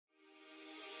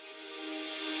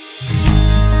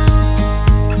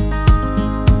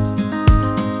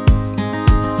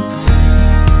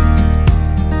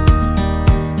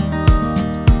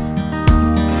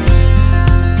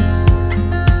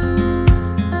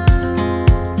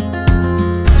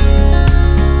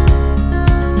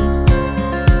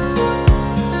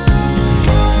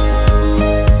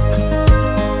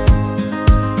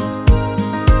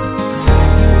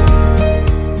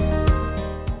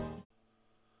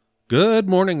Good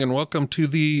morning and welcome to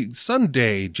the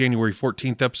Sunday, January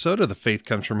 14th episode of the Faith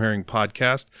Comes From Hearing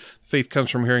podcast. Faith Comes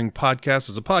From Hearing podcast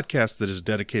is a podcast that is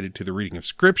dedicated to the reading of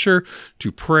Scripture,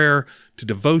 to prayer, to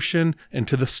devotion, and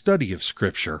to the study of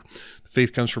Scripture. The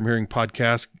Faith Comes From Hearing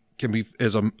podcast can be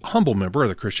as a humble member of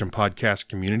the Christian podcast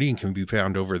community and can be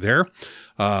found over there.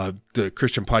 The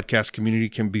Christian podcast community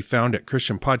can be found at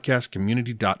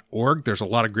christianpodcastcommunity.org. There's a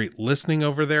lot of great listening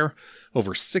over there.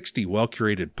 Over 60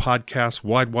 well-curated podcasts,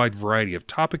 wide variety of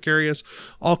topic areas,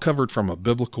 all covered from a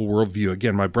biblical worldview.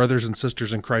 Again, my brothers and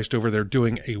sisters in Christ over there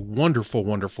doing a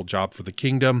wonderful job for the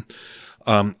kingdom.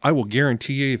 I will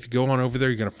guarantee you, if you go on over there,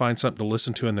 you're going to find something to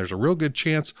listen to, and there's a real good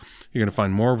chance you're going to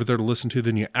find more over there to listen to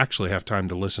than you actually have time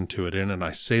to listen to it in, and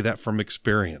I say that from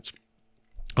experience.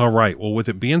 All right, well, with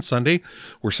it being Sunday,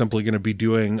 we're simply going to be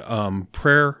doing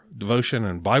prayer, devotion,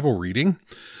 and Bible reading.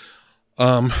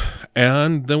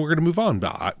 And then we're going to move on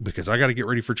because I got to get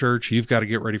ready for church. You've got to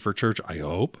get ready for church, I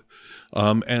hope.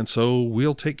 And so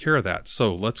we'll take care of that.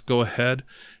 So let's go ahead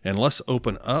and let's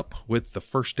open up with the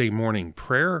first day morning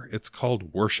prayer. It's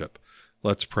called worship.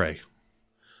 Let's pray.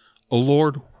 O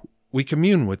Lord, we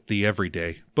commune with thee every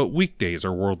day, but weekdays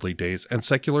are worldly days, and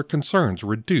secular concerns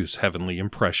reduce heavenly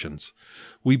impressions.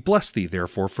 We bless thee,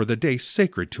 therefore, for the day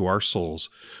sacred to our souls,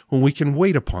 when we can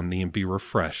wait upon thee and be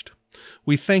refreshed.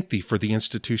 We thank thee for the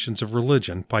institutions of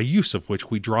religion, by use of which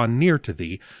we draw near to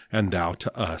thee, and thou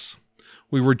to us.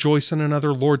 We rejoice in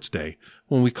another Lord's Day,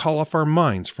 when we call off our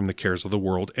minds from the cares of the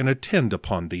world, and attend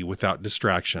upon thee without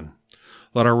distraction.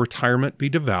 Let our retirement be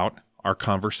devout, our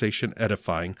conversation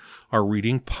edifying, our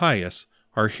reading pious,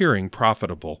 our hearing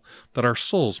profitable, that our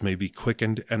souls may be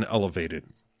quickened and elevated.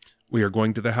 We are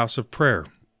going to the house of prayer.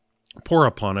 Pour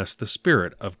upon us the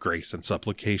spirit of grace and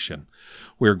supplication.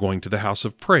 We are going to the house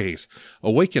of praise.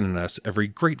 Awaken in us every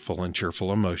grateful and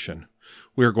cheerful emotion.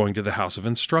 We are going to the house of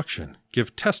instruction.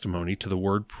 Give testimony to the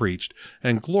word preached,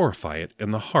 and glorify it in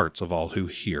the hearts of all who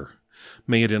hear.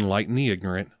 May it enlighten the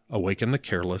ignorant, awaken the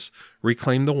careless,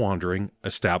 reclaim the wandering,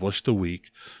 establish the weak,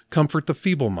 comfort the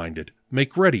feeble-minded,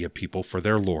 make ready a people for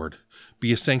their Lord.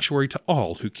 Be a sanctuary to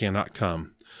all who cannot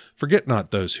come. Forget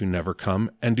not those who never come,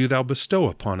 and do thou bestow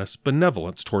upon us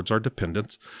benevolence towards our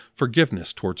dependents,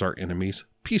 forgiveness towards our enemies,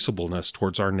 peaceableness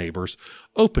towards our neighbors,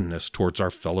 openness towards our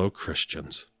fellow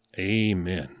Christians.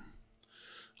 Amen.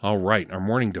 All right, our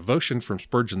morning devotion from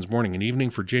Spurgeon's Morning and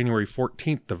Evening for January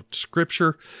 14th. The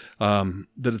scripture that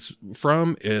it's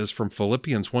from is from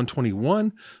Philippians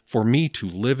 1:21, "For me to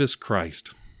live is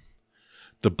Christ."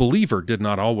 The believer did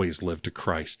not always live to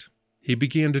Christ. He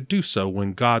began to do so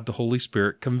when God the Holy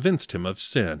Spirit convinced him of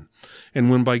sin,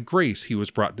 and when by grace he was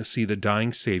brought to see the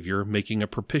dying Savior making a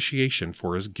propitiation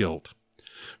for his guilt.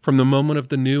 From the moment of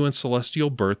the new and celestial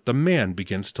birth, the man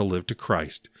begins to live to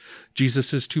Christ.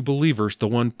 Jesus is to believers the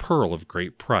one pearl of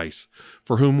great price,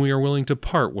 for whom we are willing to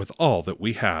part with all that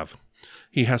we have.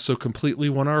 He has so completely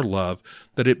won our love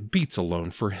that it beats alone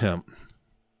for him.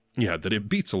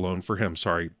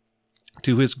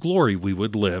 To his glory we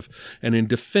would live, and in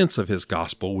defense of his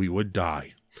gospel we would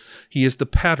die. He is the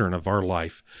pattern of our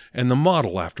life, and the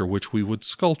model after which we would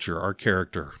sculpture our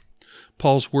character.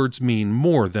 Paul's words mean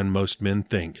more than most men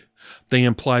think. They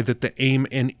imply that the aim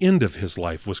and end of his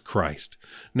life was Christ.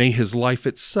 Nay, his life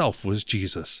itself was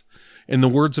Jesus. In the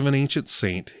words of an ancient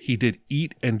saint, he did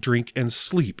eat and drink and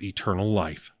sleep eternal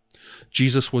life.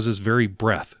 Jesus was his very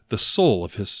breath, the soul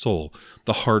of his soul,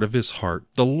 the heart of his heart,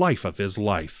 the life of his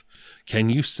life. Can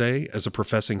you say, as a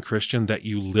professing Christian, that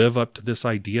you live up to this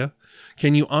idea?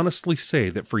 Can you honestly say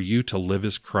that for you to live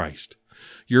is Christ?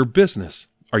 Your business,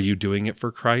 are you doing it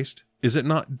for Christ? Is it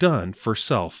not done for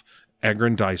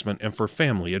self-aggrandizement and for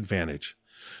family advantage?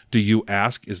 Do you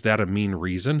ask, is that a mean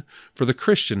reason? For the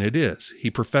Christian it is.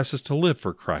 He professes to live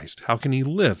for Christ. How can he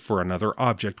live for another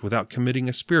object without committing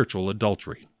a spiritual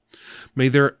adultery? Many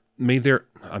there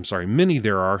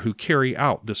are who carry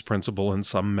out this principle in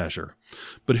some measure.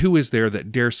 But who is there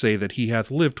that dare say that he hath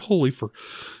lived wholly for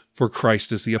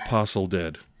Christ as the apostle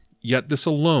did? Yet this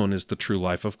alone is the true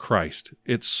life of Christ,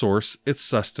 its source, its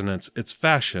sustenance, its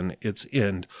fashion, its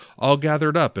end, all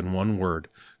gathered up in one word: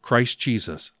 Christ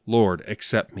Jesus, Lord,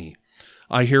 accept me.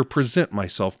 I here present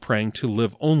myself praying to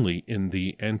live only in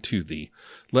thee and to thee.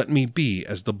 Let me be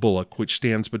as the bullock which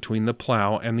stands between the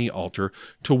plow and the altar,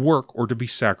 to work or to be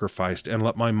sacrificed, and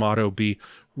let my motto be,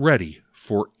 ready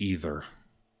for either.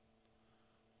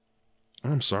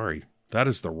 I'm sorry, that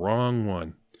is the wrong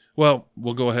one. Well,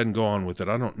 we'll go ahead and go on with it.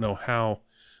 I don't know how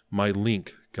my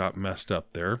link got messed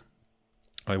up there.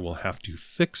 I will have to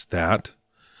fix that.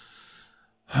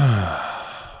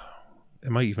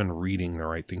 Am I even reading the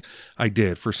right thing? I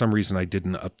did. For some reason, I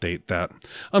didn't update that.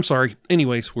 I'm sorry.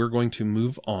 Anyways, we're going to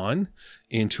move on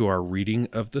into our reading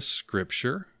of the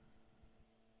scripture.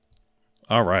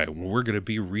 All right, well, we're going to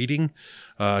be reading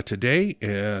today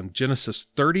in Genesis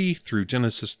 30 through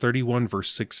Genesis 31,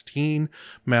 verse 16,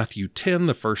 Matthew 10,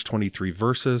 the first 23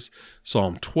 verses,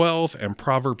 Psalm 12, and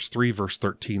Proverbs 3, verse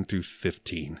 13 through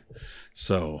 15.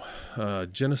 So,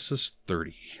 Genesis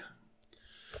 30.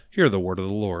 Hear the word of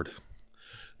the Lord.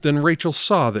 Then Rachel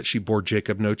saw that she bore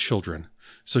Jacob no children.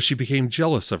 So she became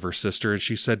jealous of her sister, and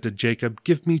she said to Jacob,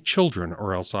 "Give me children,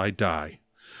 or else I die."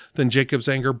 Then Jacob's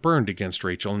anger burned against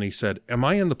Rachel, and he said, "Am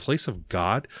I in the place of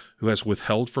God, who has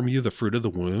withheld from you the fruit of the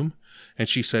womb?" And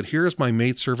she said, "Here is my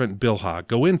maidservant Bilhah.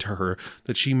 Go in to her,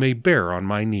 that she may bear on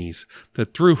my knees,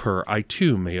 that through her I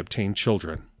too may obtain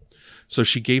children." So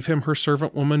she gave him her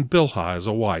servant woman Bilhah as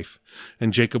a wife,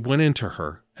 and Jacob went in to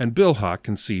her, and Bilhah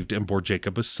conceived and bore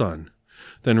Jacob a son.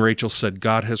 Then Rachel said,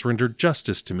 "God has rendered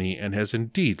justice to me, and has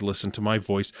indeed listened to my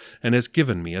voice, and has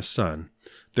given me a son."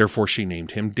 Therefore she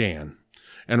named him Dan.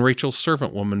 And Rachel's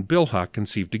servant woman Bilhah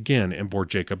conceived again, and bore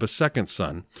Jacob a second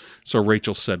son. So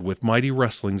Rachel said, "With mighty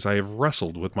wrestlings I have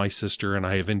wrestled with my sister, and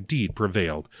I have indeed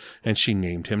prevailed." And she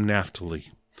named him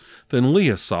Naphtali. Then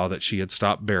Leah saw that she had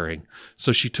stopped bearing.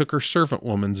 So she took her servant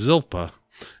woman Zilpah,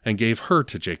 and gave her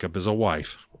to Jacob as a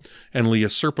wife. And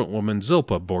Leah's servant woman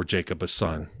Zilpah bore Jacob a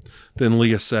son. Then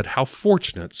Leah said, "How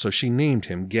fortunate!" So she named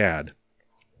him Gad.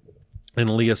 And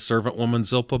Leah's servant woman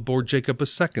Zilpah bore Jacob a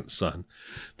second son.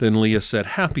 Then Leah said,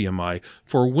 "Happy am I,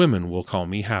 for women will call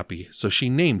me happy." So she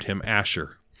named him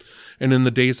Asher. And in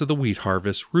the days of the wheat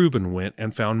harvest, Reuben went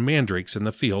and found mandrakes in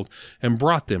the field, and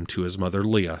brought them to his mother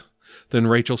Leah. Then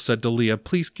Rachel said to Leah,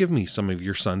 "Please give me some of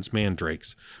your son's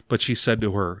mandrakes." But she said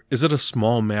to her, "Is it a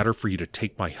small matter for you to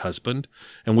take my husband?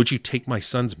 And would you take my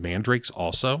son's mandrakes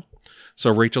also?"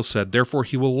 So Rachel said, "Therefore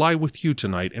he will lie with you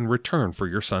tonight in return for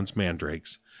your son's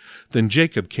mandrakes." Then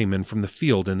Jacob came in from the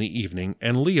field in the evening,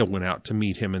 and Leah went out to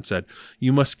meet him and said,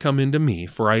 "You must come in to me,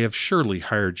 for I have surely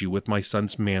hired you with my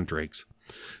son's mandrakes."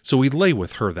 So he lay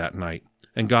with her that night.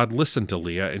 And God listened to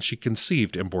Leah, and she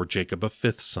conceived and bore Jacob a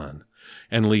fifth son.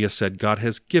 And Leah said, "God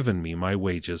has given me my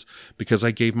wages, because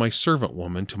I gave my servant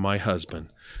woman to my husband."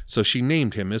 So she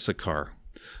named him Issachar.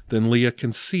 Then Leah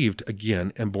conceived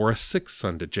again and bore a sixth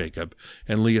son to Jacob.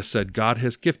 And Leah said, "God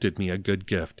has gifted me a good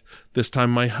gift. This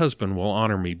time my husband will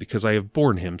honor me, because I have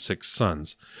borne him 6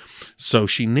 sons." So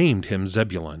she named him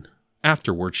Zebulun.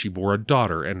 Afterward she bore a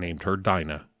daughter and named her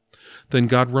Dinah. Then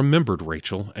God remembered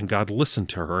Rachel, and God listened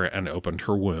to her and opened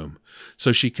her womb.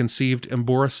 So she conceived and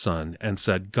bore a son, and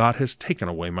said, "God has taken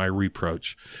away my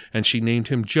reproach." And she named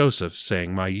him Joseph,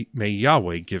 saying, "May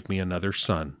Yahweh give me another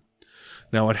son."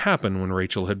 Now it happened, when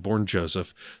Rachel had borne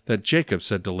Joseph, that Jacob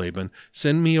said to Laban,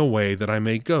 "Send me away, that I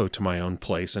may go to my own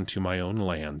place and to my own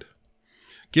land.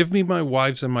 Give me my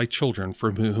wives and my children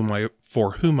for whom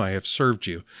I have served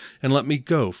you, and let me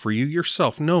go, for you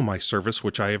yourself know my service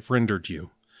which I have rendered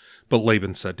you." But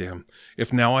Laban said to him,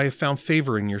 "If now I have found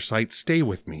favor in your sight, stay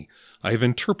with me. I have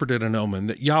interpreted an omen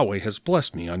that Yahweh has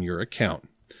blessed me on your account."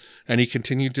 And he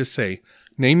continued to say,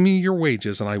 "Name me your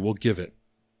wages, and I will give it."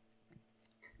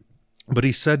 But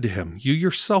he said to him, "You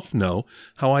yourself know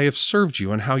how I have served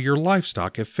you, and how your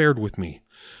livestock have fared with me.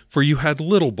 For you had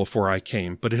little before I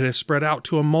came, but it has spread out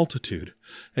to a multitude,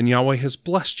 and Yahweh has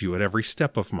blessed you at every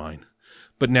step of mine.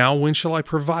 But now when shall I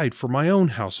provide for my own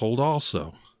household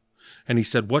also?" And he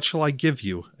said, "What shall I give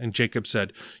you?" And Jacob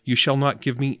said, "You shall not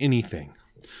give me anything.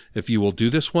 If you will do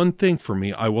this one thing for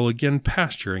me, I will again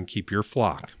pasture and keep your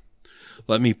flock.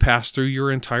 Let me pass through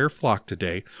your entire flock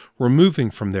today,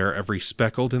 removing from there every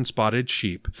speckled and spotted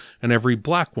sheep, and every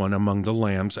black one among the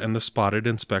lambs, and the spotted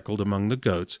and speckled among the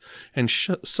goats, and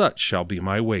such shall be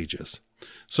my wages.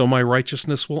 So my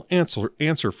righteousness will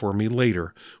answer for me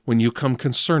later, when you come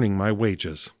concerning my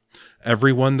wages.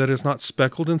 Every one that is not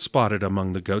speckled and spotted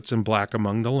among the goats and black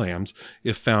among the lambs,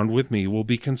 if found with me, will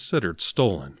be considered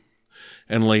stolen."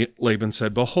 And Laban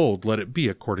said, "Behold, let it be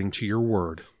according to your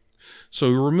word." So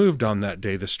he removed on that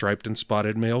day the striped and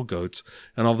spotted male goats,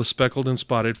 and all the speckled and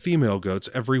spotted female goats,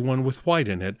 every one with white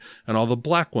in it, and all the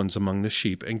black ones among the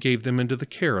sheep, and gave them into the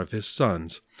care of his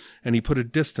sons. And he put a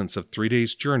distance of 3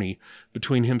 days' journey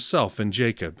between himself and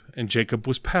Jacob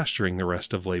was pasturing the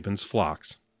rest of Laban's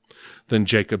flocks. Then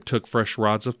Jacob took fresh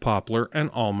rods of poplar and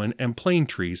almond and plane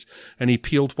trees, and he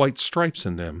peeled white stripes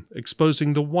in them,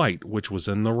 exposing the white which was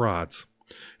in the rods.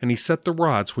 And he set the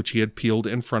rods which he had peeled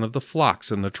in front of the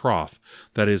flocks in the trough,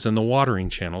 that is, in the watering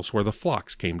channels where the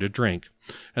flocks came to drink,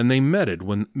 and they mated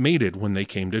when they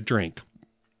came to drink.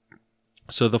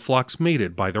 So the flocks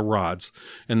mated by the rods,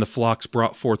 and the flocks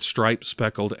brought forth striped,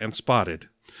 speckled, and spotted.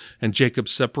 And Jacob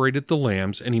separated the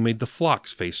lambs, and he made the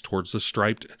flocks face towards the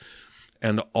striped,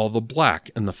 and all the black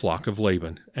in the flock of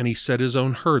Laban. And he set his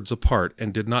own herds apart,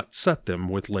 and did not set them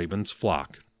with Laban's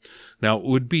flock. Now it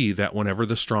would be that whenever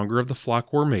the stronger of the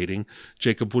flock were mating,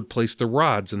 Jacob would place the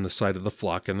rods in the side of the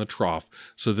flock in the trough,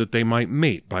 so that they might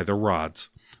mate by the rods.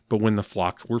 But when the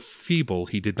flock were feeble,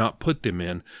 he did not put them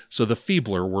in, so the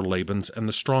feebler were Laban's, and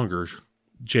the stronger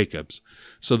Jacob's.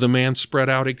 So the man spread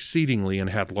out exceedingly, and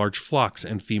had large flocks,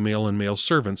 and female and male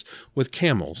servants, with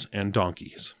camels and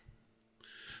donkeys.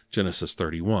 Genesis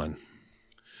 31.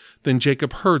 Then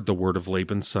Jacob heard the word of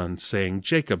Laban's son, saying,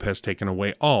 Jacob has taken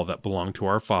away all that belonged to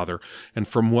our father, and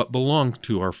from what belonged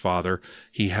to our father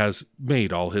he has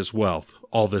made all this wealth.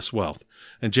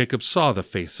 And Jacob saw the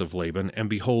face of Laban, and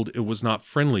behold, it was not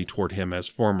friendly toward him as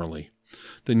formerly.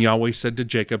 Then Yahweh said to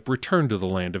Jacob, Return to the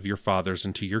land of your fathers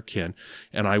and to your kin,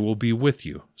 and I will be with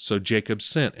you. So Jacob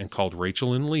sent and called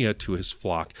Rachel and Leah to his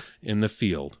flock in the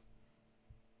field.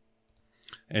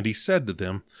 And he said to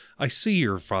them, I see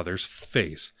your father's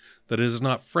face, that it is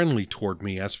not friendly toward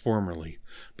me as formerly,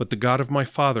 but the God of my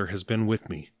father has been with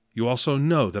me. You also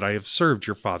know that I have served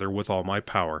your father with all my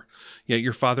power. Yet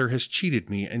your father has cheated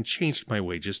me and changed my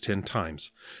wages 10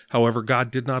 times. However,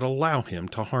 God did not allow him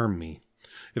to harm me.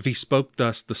 If he spoke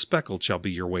thus, the speckled shall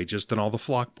be your wages, then all the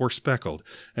flock bore speckled.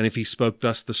 And if he spoke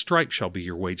thus, the striped shall be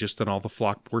your wages, then all the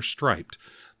flock bore striped.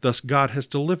 Thus God has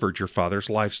delivered your father's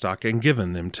livestock and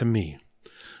given them to me.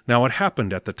 Now it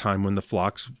happened at the time when the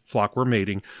flock were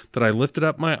mating, that I lifted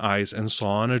up my eyes and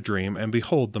saw in a dream, and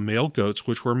behold, the male goats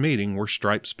which were mating were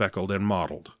striped, speckled, and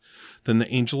mottled. Then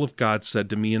the angel of God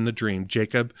said to me in the dream,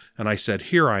 Jacob, and I said,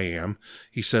 Here I am.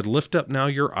 He said, Lift up now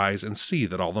your eyes and see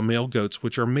that all the male goats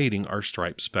which are mating are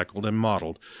striped, speckled, and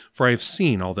mottled, for I have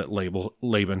seen all that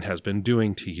Laban has been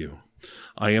doing to you.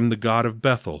 I am the God of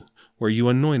Bethel, where you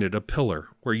anointed a pillar,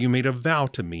 where you made a vow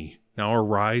to me. Now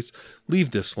arise,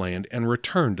 leave this land, and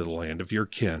return to the land of your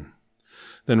kin.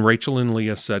 Then Rachel and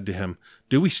Leah said to him,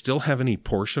 Do we still have any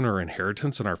portion or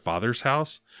inheritance in our father's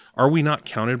house? Are we not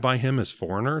counted by him as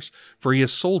foreigners? For he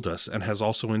has sold us, and has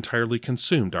also entirely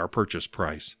consumed our purchase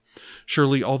price.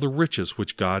 Surely all the riches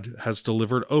which God has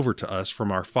delivered over to us from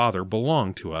our father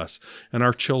belong to us and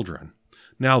our children.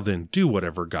 Now then, do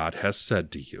whatever God has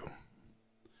said to you.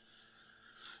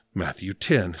 Matthew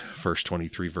 10, first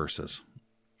 23 verses.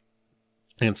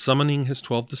 And summoning his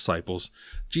 12 disciples,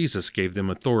 Jesus gave them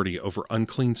authority over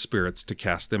unclean spirits to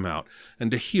cast them out,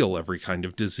 and to heal every kind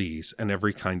of disease and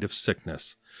every kind of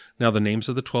sickness. Now the names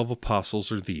of the 12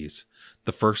 apostles are these: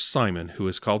 the first Simon, who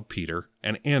is called Peter,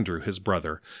 and Andrew his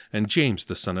brother, and James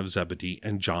the son of Zebedee,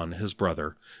 and John his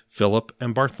brother, Philip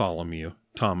and Bartholomew,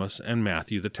 Thomas and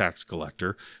Matthew the tax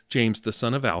collector, James the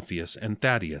son of Alphaeus, and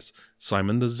Thaddeus,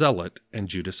 Simon the zealot, and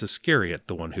Judas Iscariot,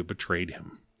 the one who betrayed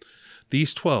him.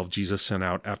 These 12 Jesus sent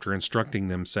out after instructing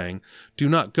them, saying, Do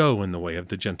not go in the way of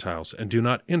the Gentiles, and do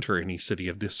not enter any city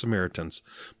of the Samaritans,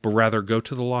 but rather go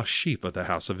to the lost sheep of the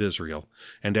house of Israel.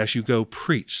 And as you go,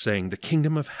 preach, saying, The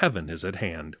kingdom of heaven is at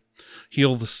hand.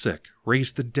 Heal the sick,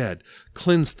 raise the dead,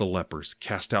 cleanse the lepers,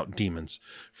 cast out demons.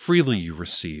 Freely you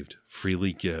received,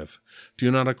 freely give.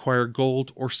 Do not acquire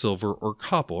gold or silver or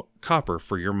copper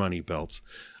for your money belts,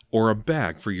 or a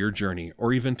bag for your journey,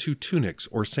 or even 2 tunics,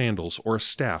 or sandals, or a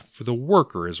staff, for the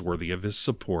worker is worthy of his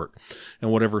support. And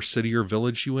whatever city or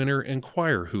village you enter,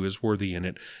 inquire who is worthy in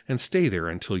it, and stay there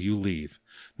until you leave.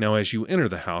 Now as you enter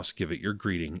the house, give it your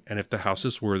greeting, and if the house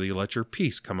is worthy, let your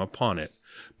peace come upon it.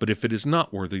 But if it is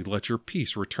not worthy, let your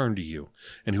peace return to you.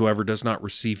 And whoever does not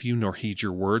receive you, nor heed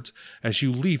your words, as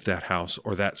you leave that house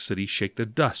or that city, shake the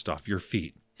dust off your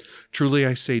feet. Truly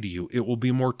I say to you, it will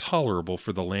be more tolerable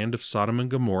for the land of Sodom and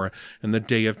Gomorrah in the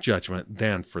day of judgment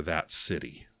than for that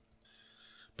city.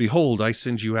 Behold, I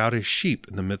send you out as sheep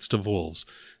in the midst of wolves.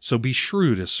 So be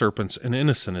shrewd as serpents and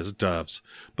innocent as doves.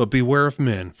 But beware of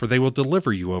men, for they will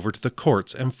deliver you over to the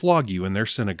courts and flog you in their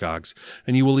synagogues,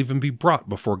 and you will even be brought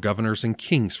before governors and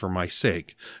kings for my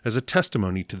sake, as a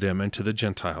testimony to them and to the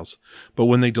Gentiles. But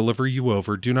when they deliver you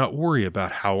over, do not worry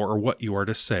about how or what you are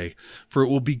to say, for it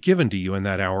will be given to you in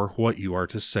that hour what you are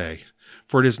to say.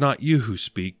 For it is not you who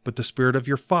speak, but the Spirit of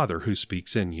your Father who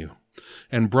speaks in you.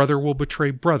 And brother will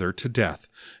betray brother to death,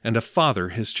 and a father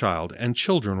his child, and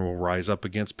children will rise up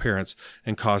against parents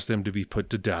and cause them to be put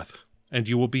to death. And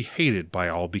you will be hated by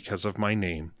all because of my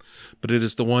name. But it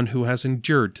is the one who has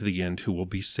endured to the end who will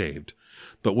be saved.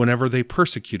 But whenever they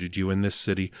persecuted you in this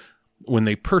city, when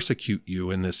they persecute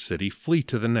you in this city, flee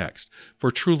to the next.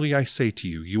 For truly I say to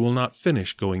you, you will not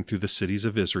finish going through the cities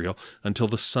of Israel until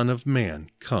the Son of Man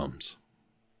comes.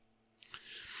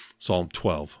 Psalm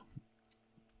 12.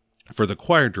 For the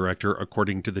choir director,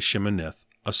 according to the Sheminith,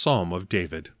 a psalm of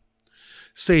David.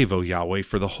 Save, O Yahweh,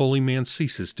 for the holy man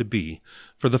ceases to be,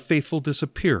 for the faithful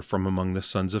disappear from among the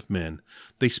sons of men.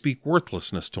 They speak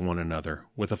worthlessness to one another.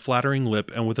 With a flattering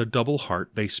lip and with a double heart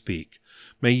they speak.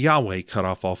 May Yahweh cut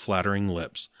off all flattering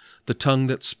lips, the tongue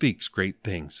that speaks great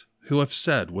things. Who have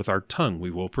said, with our tongue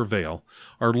we will prevail.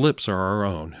 Our lips are our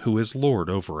own, who is Lord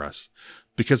over us.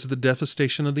 Because of the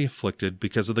devastation of the afflicted,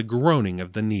 because of the groaning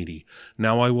of the needy.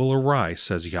 Now I will arise,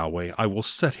 says Yahweh. I will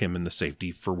set him in the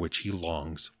safety for which he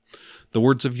longs. The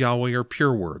words of Yahweh are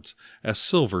pure words, as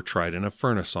silver tried in a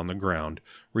furnace on the ground,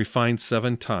 refined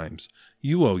 7 times.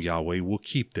 You, O Yahweh, will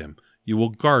keep them. You will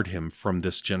guard him from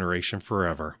this generation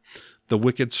forever. The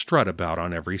wicked strut about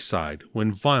on every side,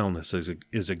 when vileness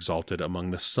is exalted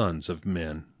among the sons of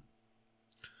men.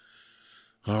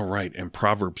 All right, and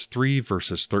Proverbs 3,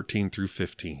 verses 13 through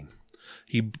 15.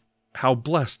 How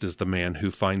blessed is the man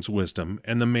who finds wisdom,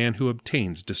 and the man who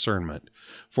obtains discernment.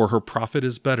 For her profit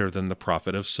is better than the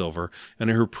profit of silver,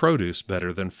 and her produce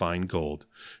better than fine gold.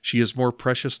 She is more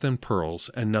precious than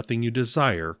pearls, and nothing you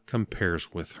desire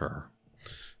compares with her.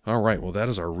 All right, well, that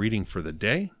is our reading for the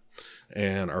day.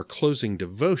 And our closing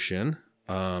devotion,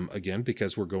 again,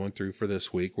 because we're going through for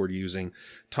this week, we're using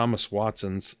Thomas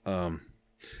Watson's...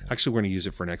 Actually, we're going to use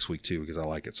it for next week, too, because I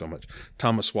like it so much.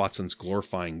 Thomas Watson's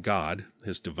Glorifying God,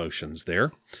 his devotions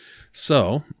there.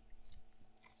 So,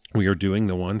 we are doing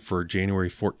the one for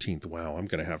January 14th. Wow, I'm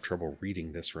going to have trouble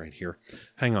reading this right here.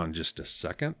 Hang on just a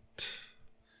second.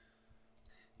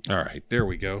 All right, there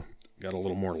we go. Got a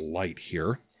little more light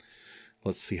here.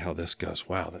 Let's see how this goes.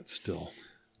 Wow, that's still...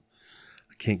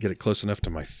 I can't get it close enough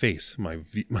to my face. My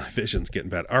vision's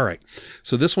getting bad. All right,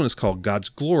 so this one is called God's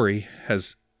Glory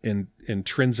Has...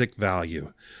 intrinsic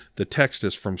value. The text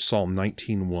is from Psalm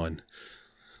 19:1.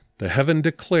 The heaven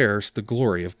declares the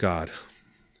glory of God.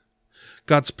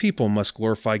 God's people must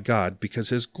glorify God because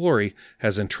his glory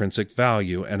has intrinsic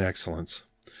value and excellence.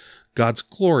 God's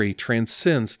glory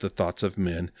transcends the thoughts of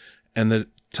men and the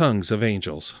tongues of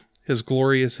angels. His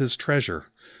glory is his treasure.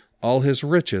 All his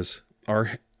riches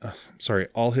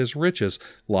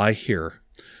lie here.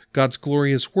 God's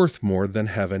glory is worth more than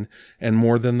heaven and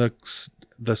more than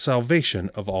the salvation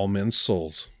of all men's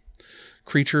souls.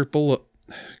 Creatures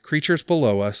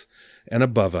below us and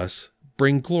above us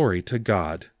bring glory to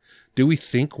God. Do we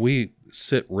think we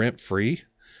sit rent-free?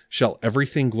 Shall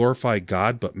everything glorify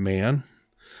God but man?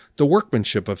 The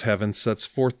workmanship of heaven sets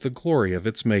forth the glory of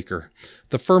its maker.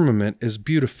 The firmament is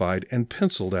beautified and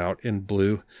penciled out in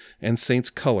blue and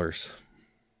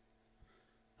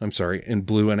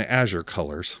blue and azure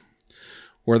colors,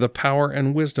 where the power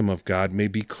and wisdom of God may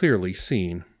be clearly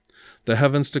seen. The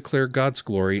heavens declare God's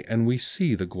glory, and we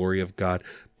see the glory of God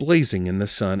blazing in the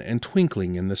sun and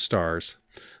twinkling in the stars.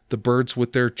 The birds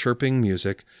with their chirping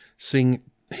music sing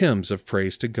hymns of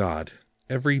praise to God.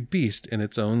 Every beast in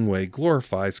its own way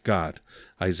glorifies God.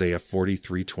 Isaiah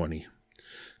 43:20.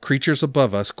 Creatures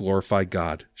above us glorify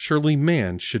God. Surely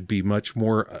man should be much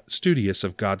more studious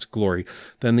of God's glory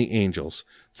than the angels,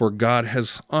 for God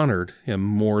has honored him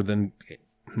more than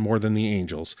the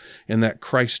angels, in that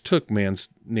Christ took man's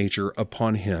nature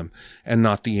upon him and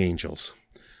not the angels.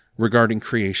 Regarding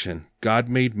creation, God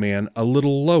made man a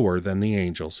little lower than the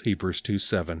angels, Hebrews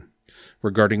 2:7.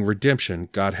 Regarding redemption,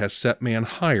 God has set man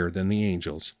higher than the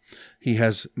angels. He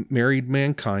has married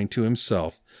mankind to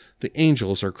himself. The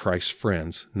angels are Christ's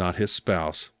friends, not his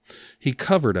spouse. He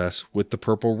covered us with the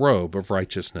purple robe of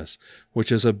righteousness,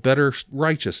 which is a better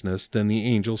righteousness than the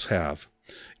angels have.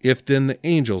 If then the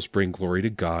angels bring glory to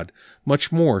God,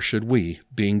 much more should we,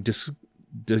 being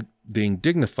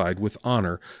dignified with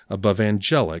honor above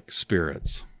angelic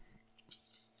spirits.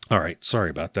 All right, sorry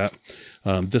about that.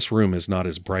 This room is not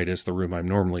as bright as the room I'm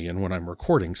normally in when I'm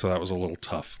recording, so that was a little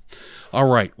tough. All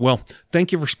right, well,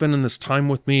 thank you for spending this time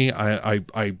with me.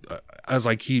 As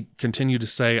I continue to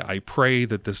say, I pray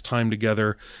that this time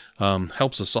together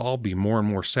helps us all be more and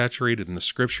more saturated in the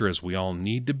Scripture as we all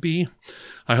need to be.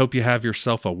 I hope you have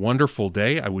yourself a wonderful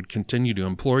day. I would continue to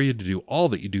implore you to do all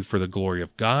that you do for the glory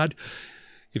of God.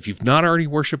 If you've not already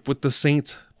worshiped with the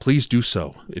saints, please do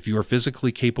so. If you are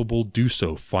physically capable, do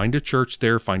so. Find a church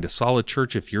there. Find a solid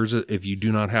church if you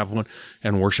do not have one,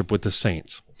 and worship with the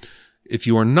saints. If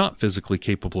you are not physically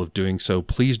capable of doing so,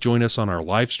 please join us on our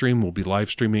live stream. We'll be live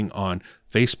streaming on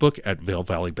Facebook at Vail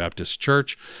Valley Baptist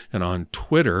Church, and on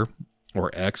Twitter,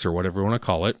 or X, or whatever you want to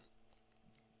call it,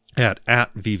 at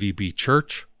VVB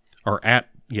Church, or at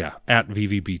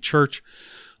VVB Church.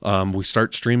 We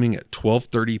start streaming at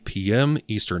 12:30 p.m.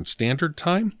 Eastern Standard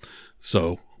Time,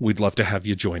 so we'd love to have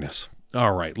you join us.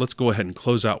 All right, let's go ahead and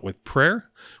close out with prayer.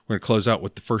 We're going to close out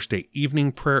with the first day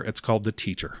evening prayer. It's called the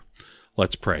Teacher.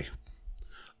 Let's pray.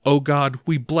 O God,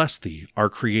 we bless thee, our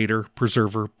creator,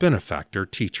 preserver, benefactor,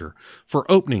 teacher, for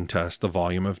opening to us the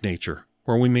volume of nature,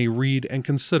 where we may read and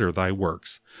consider thy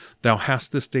works. Thou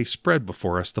hast this day spread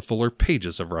before us the fuller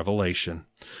pages of revelation,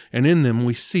 and in them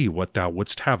we see what thou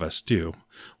wouldst have us do,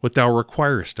 what thou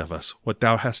requirest of us, what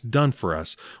thou hast done for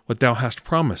us, what thou hast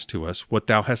promised to us, what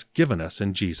thou hast given us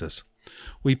in Jesus.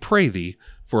 We pray thee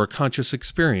for a conscious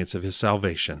experience of his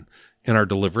salvation, in our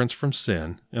deliverance from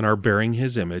sin, in our bearing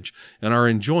his image, in our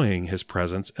enjoying his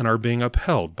presence, and our being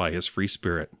upheld by his free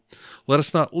spirit. Let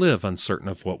us not live uncertain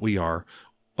of what we are,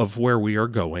 of where we are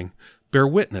going. Bear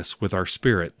witness with our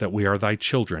spirit that we are thy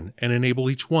children, and enable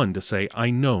each one to say, I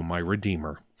know my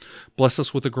Redeemer. Bless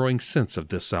us with a growing sense of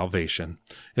this salvation.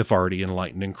 If already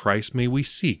enlightened in Christ, may we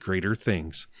see greater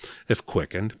things. If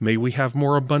quickened, may we have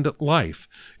more abundant life.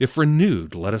 If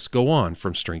renewed, let us go on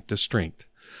from strength to strength.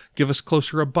 Give us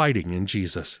closer abiding in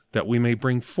Jesus, that we may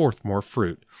bring forth more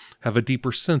fruit, have a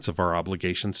deeper sense of our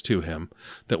obligations to him,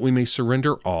 that we may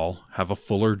surrender all, have a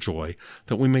fuller joy,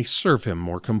 that we may serve him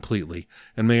more completely,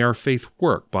 and may our faith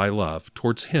work by love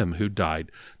towards him who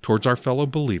died, towards our fellow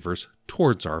believers,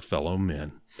 towards our fellow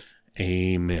men.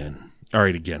 Amen. All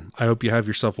right, again, I hope you have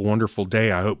yourself a wonderful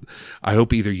day. I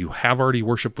hope either you have already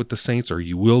worshiped with the saints or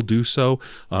you will do so.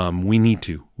 We need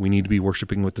to be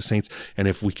worshiping with the saints. And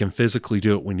if we can physically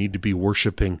do it, we need to be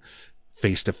worshiping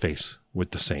face to face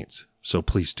with the saints. So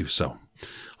please do so.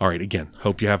 All right, again,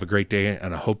 hope you have a great day,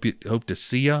 and I hope to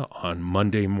see you on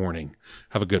Monday morning.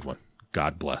 Have a good one.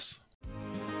 God bless.